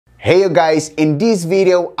Hey you guys, in this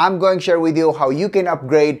video, I'm going to share with you how you can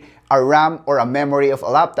upgrade a RAM or a memory of a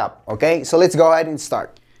laptop. Okay, so let's go ahead and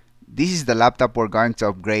start. This is the laptop we're going to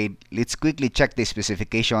upgrade. Let's quickly check the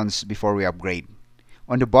specifications before we upgrade.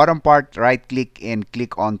 On the bottom part, right click and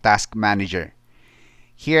click on Task Manager.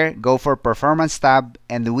 Here, go for Performance tab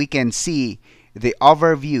and we can see the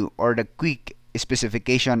overview or the quick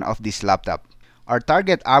specification of this laptop. Our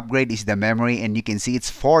target upgrade is the memory, and you can see it's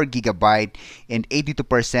 4 GB and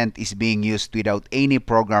 82% is being used without any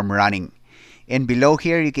program running. And below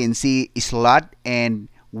here you can see a slot and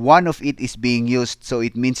one of it is being used, so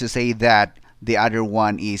it means to say that the other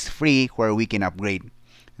one is free where we can upgrade.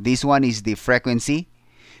 This one is the frequency.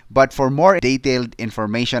 But for more detailed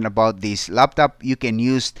information about this laptop, you can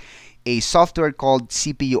use a software called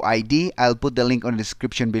CPUID. I'll put the link on the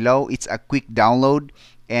description below. It's a quick download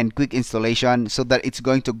and quick installation so that it's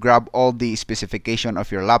going to grab all the specification of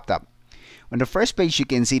your laptop. On the first page you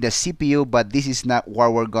can see the CPU, but this is not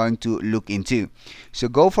what we're going to look into. So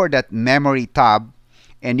go for that memory tab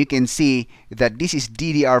and you can see that this is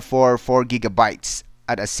DDR4 4 GB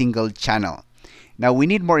at a single channel. Now we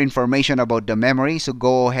need more information about the memory, so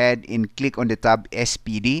go ahead and click on the tab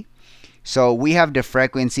SPD. So we have the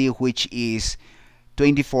frequency, which is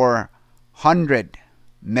 2400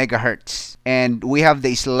 megahertz, and we have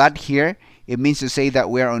the slot here. It means to say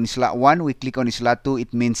that we are on slot 1. We click on slot 2,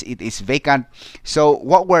 it means it is vacant. So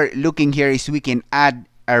what we're looking here is we can add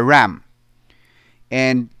a RAM,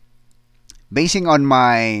 and basing on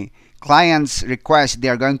my client's request, they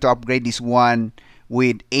are going to upgrade this one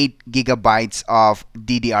with 8 GB of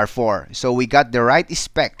DDR4. So we got the right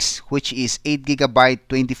specs, which is 8 GB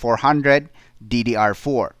 2400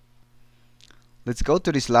 DDR4. Let's go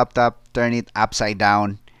to this laptop, turn it upside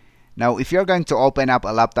down. Now if you're going to open up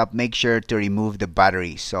a laptop, make sure to remove the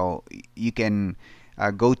battery. So you can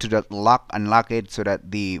go to the lock, unlock it so that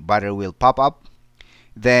the battery will pop up.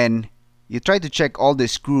 Then you try to check all the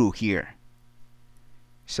screw here.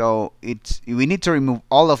 So we need to remove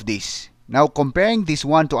all of this. Now comparing this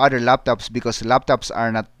one to other laptops, because laptops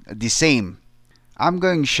are not the same, I'm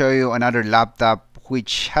going to show you another laptop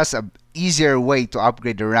which has a easier way to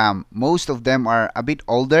upgrade the RAM. Most of them are a bit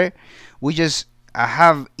older. We just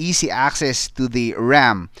have easy access to the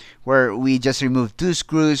RAM where we just remove 2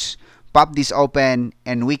 screws, pop this open,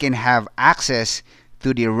 and we can have access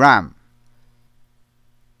to the RAM.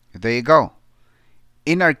 There you go.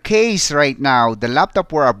 In our case right now, the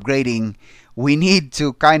laptop we're upgrading, we need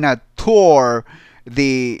to kind of tore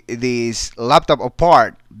this laptop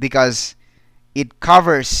apart because it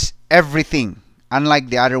covers everything, unlike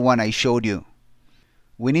the other one I showed you.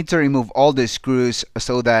 We need to remove all the screws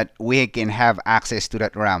so that we can have access to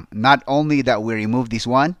that RAM. Not only that we remove this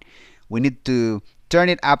one, we need to turn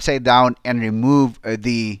it upside down and remove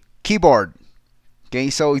the keyboard. Okay,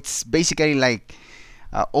 so it's basically like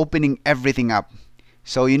opening everything up.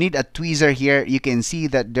 So you need a tweezer here. You can see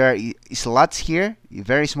that there are slots here,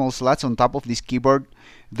 very small slots on top of this keyboard.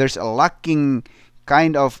 There's a locking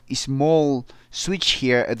kind of small switch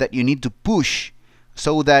here that you need to push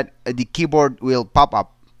so that the keyboard will pop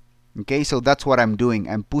up. Okay, so that's what I'm doing.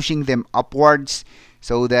 I'm pushing them upwards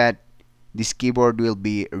so that this keyboard will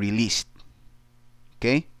be released.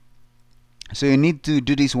 Okay, so you need to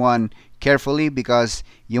do this one carefully because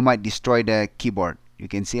you might destroy the keyboard. You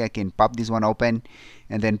can see I can pop this one open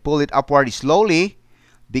and then pull it upward slowly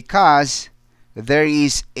because there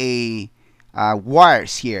is a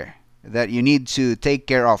wires here that you need to take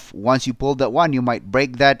care of. Once you pull that one, you might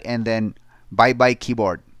break that and then bye-bye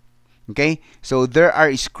keyboard. Okay, so there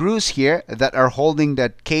are screws here that are holding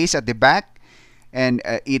that case at the back, and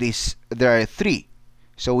there are 3.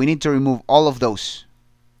 So we need to remove all of those.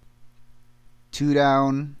 2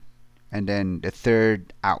 down and then the 3rd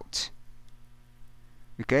out.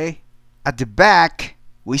 Okay, at the back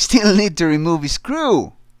we still need to remove a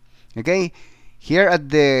screw. Okay, here at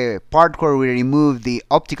the part where we remove the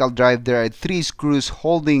optical drive, there are 3 screws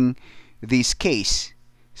holding this case,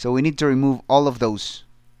 so we need to remove all of those.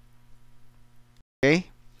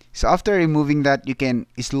 Okay, so after removing that, you can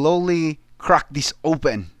slowly crack this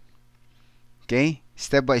open. Okay,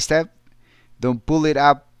 step by step. Don't pull it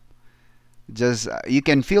up. Just you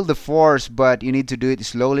can feel the force, but you need to do it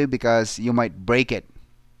slowly because you might break it.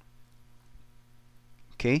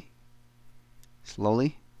 Okay,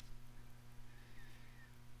 slowly.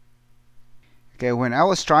 Okay, when I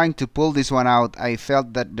was trying to pull this one out, I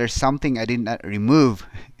felt that there's something I did not remove.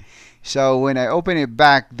 So when I open it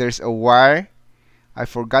back, there's a wire. I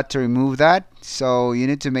forgot to remove that. So you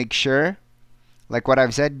need to make sure, like what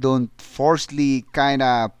I've said, don't forcefully kind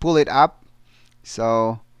of pull it up.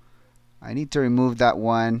 So I need to remove that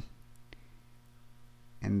one.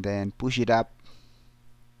 and then push it up.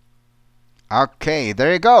 Okay,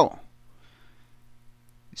 there you go.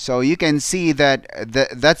 So you can see that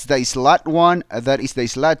that's the slot 1, that is the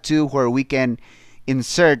slot 2 where we can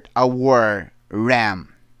insert our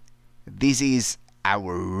RAM. This is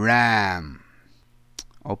our RAM.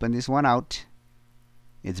 Open this one out.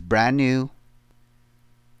 It's brand new.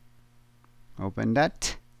 Open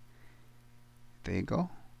that. There you go.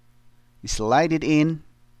 Slide it in,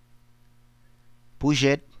 push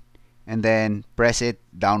it, and then press it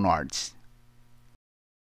downwards.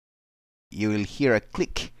 You will hear a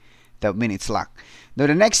click. That means it's locked. Now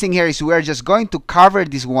the next thing here is we're just going to cover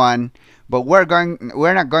this one, but we're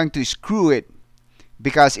not going to screw it,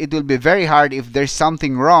 because it will be very hard if there's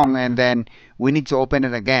something wrong and then we need to open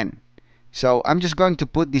it again. So I'm just going to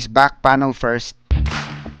put this back panel first.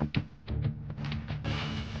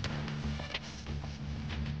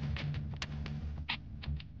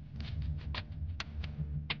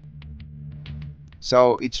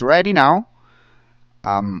 So it's ready now.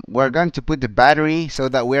 We're going to put the battery so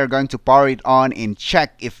that we're going to power it on and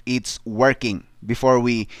check if it's working before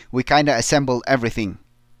we kind of assemble everything.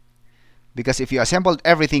 Because if you assembled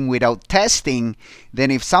everything without testing,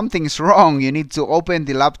 then if something's wrong, you need to open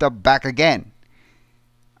the laptop back again.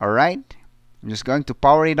 Alright, I'm just going to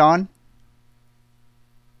power it on.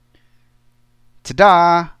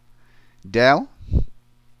 Ta-da! Dell.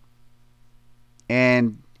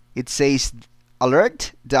 And it says,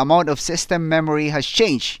 alert, the amount of system memory has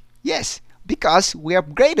changed. Yes, because we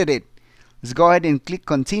upgraded it. Let's go ahead and click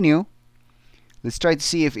continue. Let's try to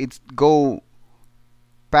see if it go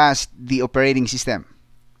past the operating system.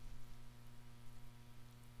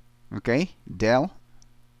 Okay, Dell.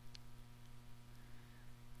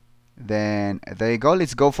 Then there you go.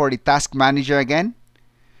 Let's go for the task manager again.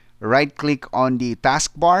 Right click on the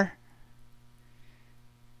taskbar.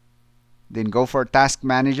 Then go for task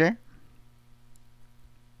manager.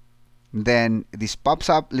 Then this pops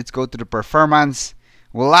up. Let's go to the performance.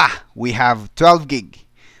 Voila, we have 12 gig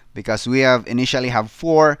because we have initially have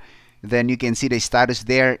 4. Then you can see the status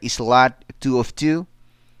there is slot 2 of 2.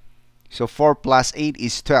 So 4 plus 8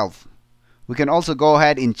 is 12. We can also go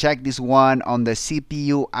ahead and check this one on the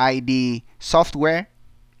CPUID software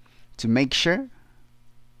to make sure.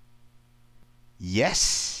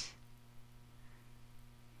 Yes.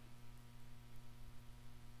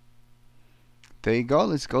 There you go.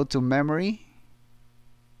 Let's go to memory.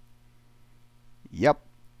 Yep,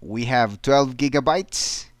 we have 12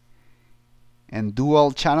 gigabytes and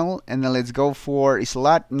dual channel. And then let's go for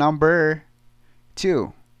slot number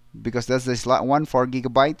 2 because that's the slot 1, 4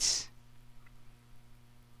 gigabytes.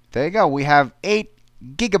 There you go. We have 8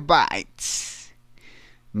 gigabytes.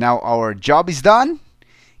 Now our job is done.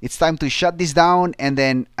 It's time to shut this down and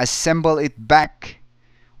then assemble it back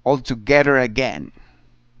all together again.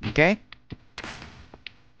 Okay?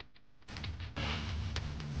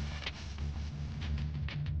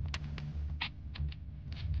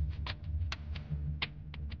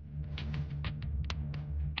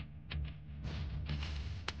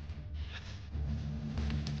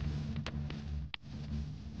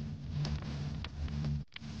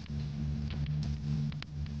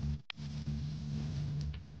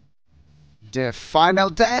 The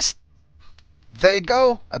final test. There you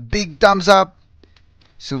go. A big thumbs up.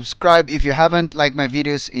 Subscribe if you haven't, like my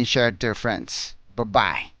videos, and share it to your friends.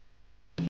 Bye-bye.